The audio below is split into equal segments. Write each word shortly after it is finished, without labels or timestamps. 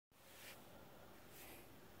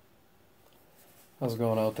How's it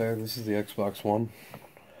going out there? This is the Xbox One.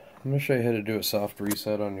 I'm going to show you how to do a soft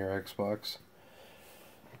reset on your Xbox,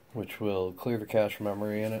 which will clear the cache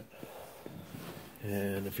memory in it.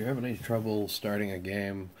 And if you're having any trouble starting a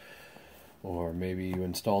game, or maybe you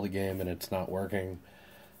installed a game and it's not working,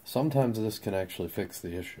 sometimes this can actually fix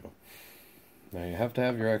the issue. Now you have to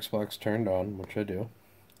have your Xbox turned on, which I do.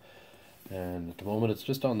 And at the moment it's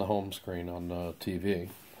just on the home screen on the TV,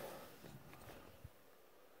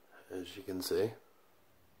 as you can see.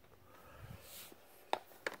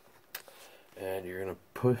 And you're going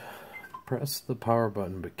to press the power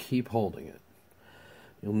button, but keep holding it.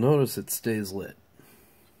 You'll notice it stays lit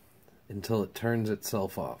until it turns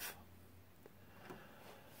itself off.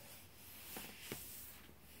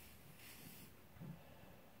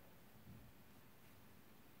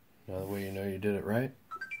 Now the way you know you did it right,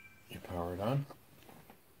 you power it on.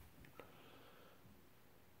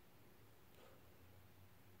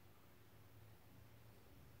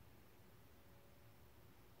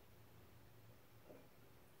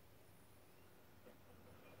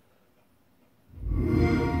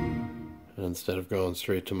 And instead of going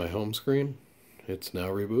straight to my home screen, it's now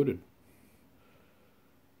rebooted.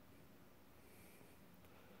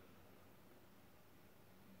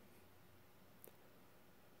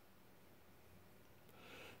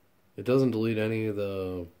 It doesn't delete any of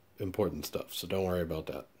the important stuff, so don't worry about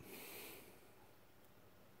that.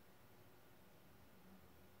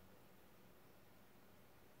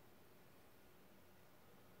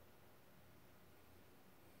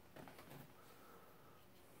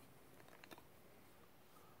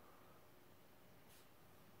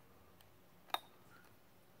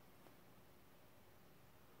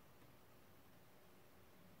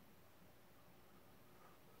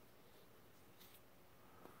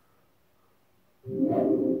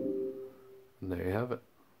 And there you have it.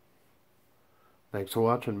 Thanks for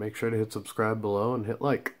watching. Make sure to hit subscribe below and hit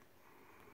like.